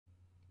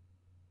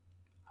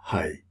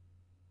Hi,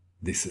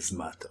 this is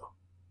Mato.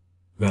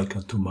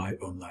 Welcome to my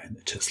online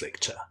chess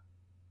lecture.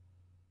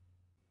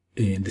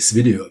 In this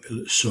video I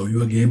will show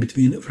you a game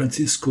between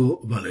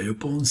Francisco Vallejo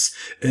Pons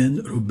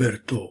and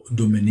Roberto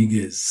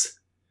Dominguez.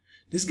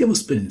 This game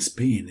was played in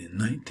Spain in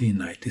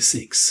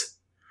 1996.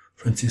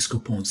 Francisco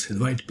Pons had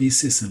white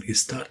pieces and he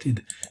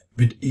started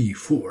with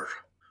e4.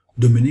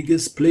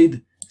 Dominguez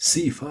played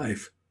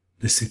c5,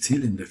 the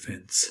Sicilian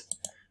defense,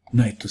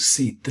 knight to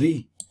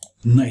c3,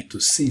 knight to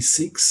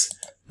c6,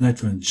 knight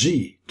from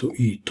g to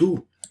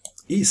e2,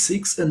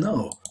 e6 and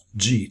now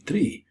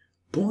g3.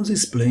 Pons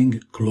is playing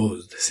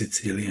closed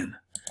Sicilian.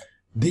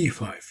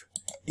 d5,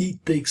 e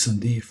takes on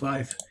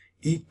d5,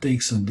 e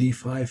takes on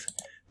d5,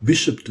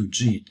 bishop to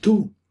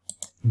g2,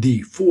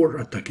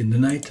 d4 attacking the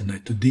knight,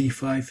 knight to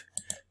d5,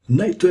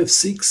 knight to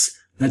f6,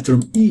 knight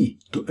from e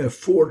to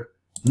f4,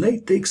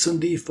 knight takes on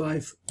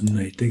d5,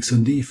 knight takes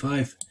on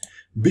d5,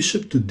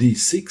 bishop to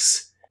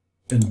d6,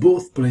 and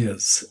both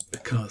players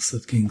castle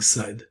at king's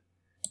side.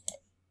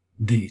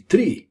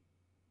 d3.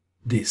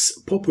 This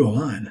popular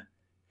line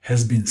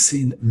has been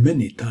seen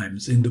many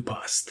times in the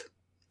past.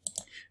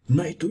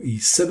 Knight to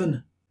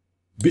e7,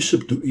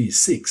 bishop to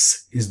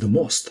e6 is the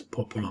most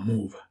popular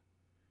move.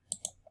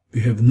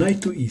 We have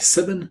knight to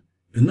e7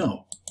 and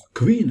now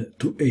queen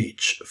to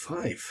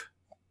h5.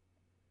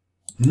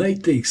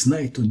 Knight takes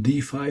knight on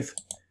d5,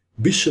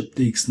 bishop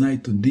takes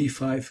knight on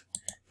d5,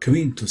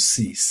 queen to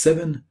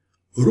c7,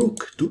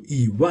 rook to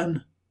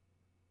e1,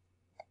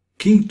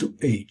 king to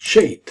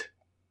h8,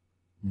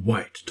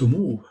 white to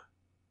move.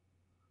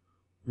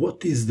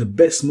 What is the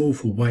best move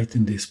for white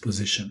in this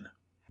position?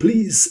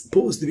 Please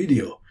pause the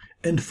video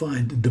and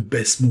find the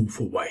best move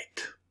for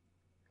white.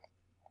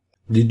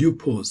 Did you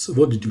pause?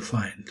 What did you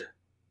find?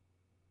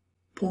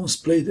 Pons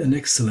played an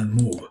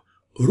excellent move,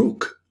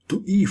 rook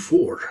to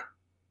e4,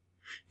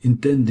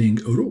 intending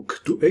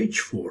rook to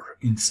h4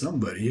 in some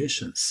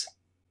variations.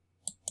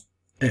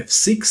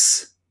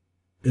 f6,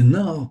 and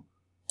now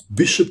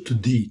bishop to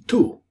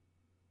d2.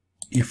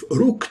 If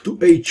rook to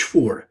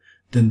h4,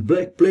 then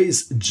black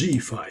plays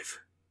g5.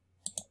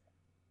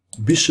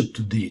 Bishop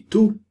to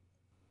d2.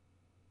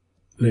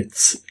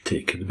 Let's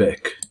take it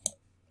back.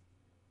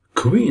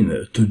 Queen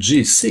to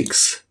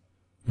g6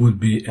 would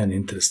be an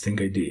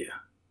interesting idea.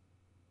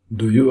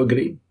 Do you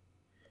agree?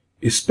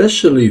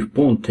 Especially if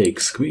pawn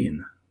takes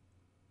queen.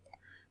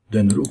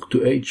 Then rook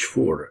to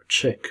h4,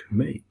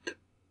 checkmate.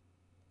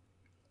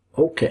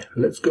 Okay,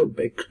 let's go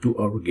back to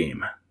our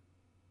game.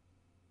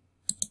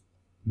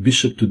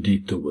 Bishop to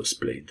d2 was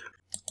played.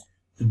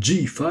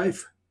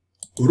 g5,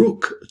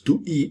 rook to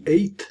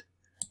e8,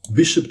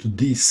 bishop to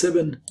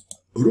d7,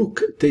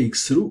 rook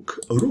takes rook,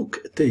 rook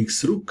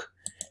takes rook,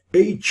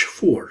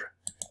 h4,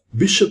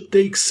 bishop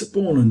takes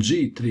pawn on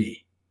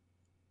g3.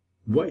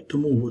 White to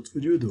move, what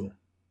would you do?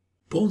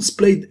 Pawns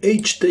played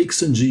h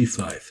takes on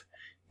g5.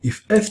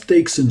 If f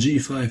takes on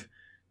g5,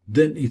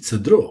 then it's a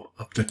draw.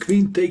 After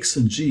queen takes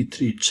on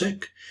g3,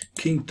 check,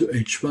 king to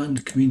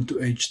h1, queen to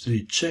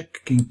h3,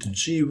 check, king to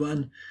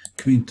g1,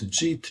 queen to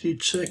g3,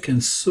 check,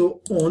 and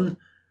so on.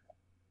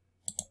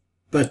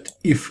 But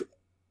if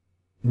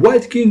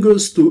white king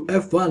goes to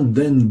f1,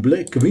 then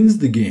black wins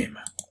the game.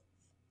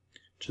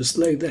 Just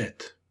like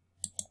that.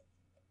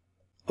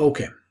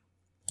 Okay.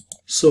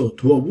 So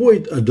to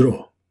avoid a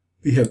draw,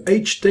 we have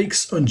h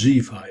takes on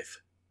g5,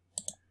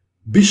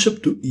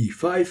 bishop to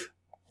e5,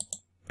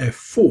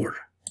 f4,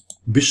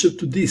 bishop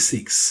to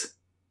d6.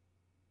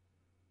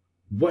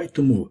 White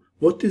to move.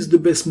 What is the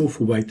best move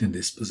for white in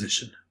this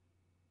position?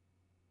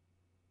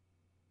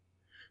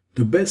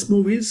 The best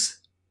move is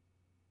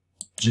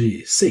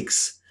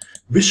g6.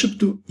 Bishop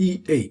to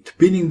e8,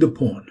 pinning the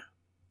pawn.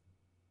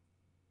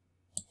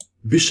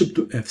 Bishop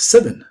to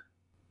f7.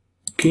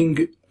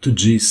 King to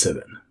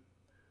g7.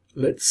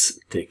 Let's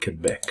take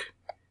it back.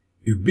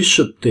 If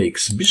bishop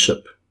takes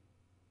bishop,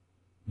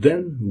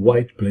 then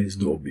white plays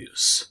the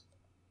obvious.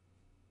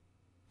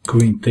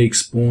 Queen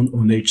takes pawn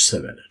on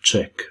h7,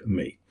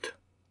 checkmate.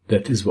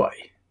 That is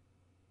why.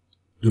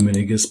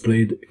 Dominguez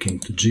played king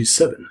to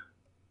g7.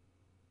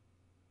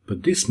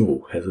 But this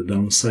move has a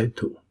downside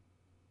too.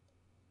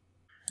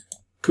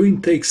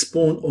 Queen takes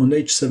pawn on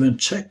h7,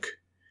 check,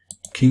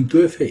 king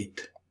to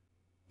f8.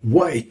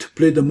 White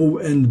played a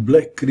move and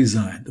black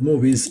resigned. The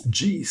move is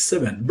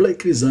g7.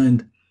 Black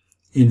resigned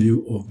in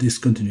view of this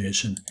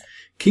continuation.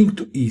 King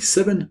to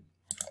e7,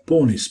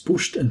 pawn is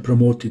pushed and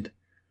promoted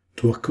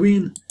to a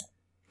queen.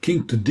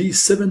 King to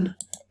d7,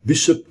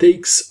 bishop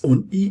takes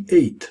on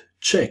e8,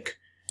 check,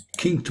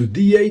 king to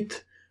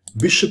d8,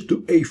 bishop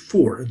to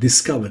a4,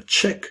 discovered,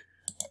 check.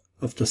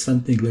 After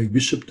something like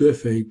bishop to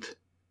f8,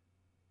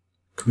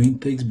 queen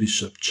takes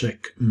bishop,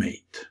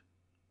 checkmate.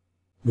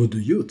 What do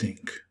you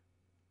think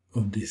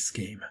of this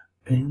game?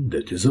 And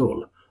that is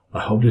all. I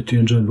hope that you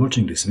enjoyed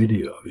watching this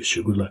video. I wish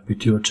you good luck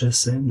with your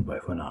chess and bye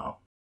for now.